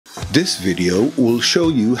This video will show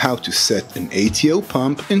you how to set an ATO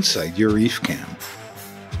pump inside your ReefCan.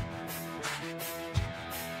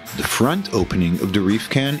 The front opening of the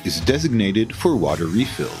ReefCan is designated for water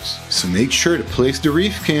refills, so make sure to place the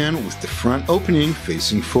ReefCan with the front opening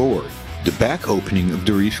facing forward. The back opening of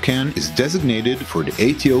the ReefCan is designated for the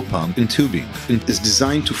ATO pump and tubing, and is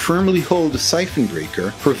designed to firmly hold the siphon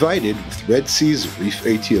breaker provided with Red Sea's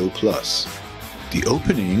ReefATO Plus. The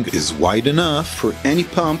opening is wide enough for any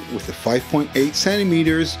pump with a 5.8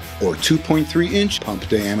 cm or 2.3 inch pump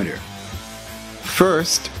diameter.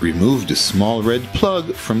 First, remove the small red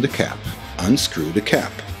plug from the cap. Unscrew the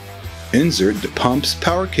cap. Insert the pump's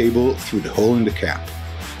power cable through the hole in the cap.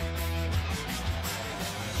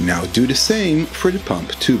 Now do the same for the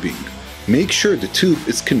pump tubing. Make sure the tube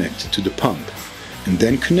is connected to the pump, and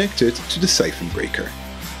then connect it to the siphon breaker.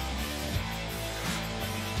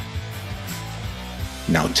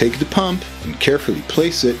 Now take the pump and carefully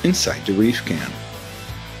place it inside the ReefCan.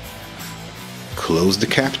 Close the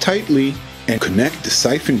cap tightly and connect the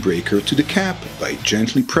siphon breaker to the cap by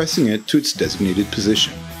gently pressing it to its designated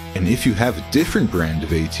position. And if you have a different brand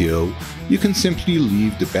of ATO, you can simply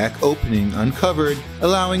leave the back opening uncovered,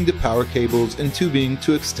 allowing the power cables and tubing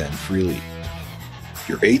to extend freely.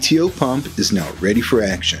 Your ATO pump is now ready for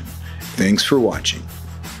action. Thanks for watching.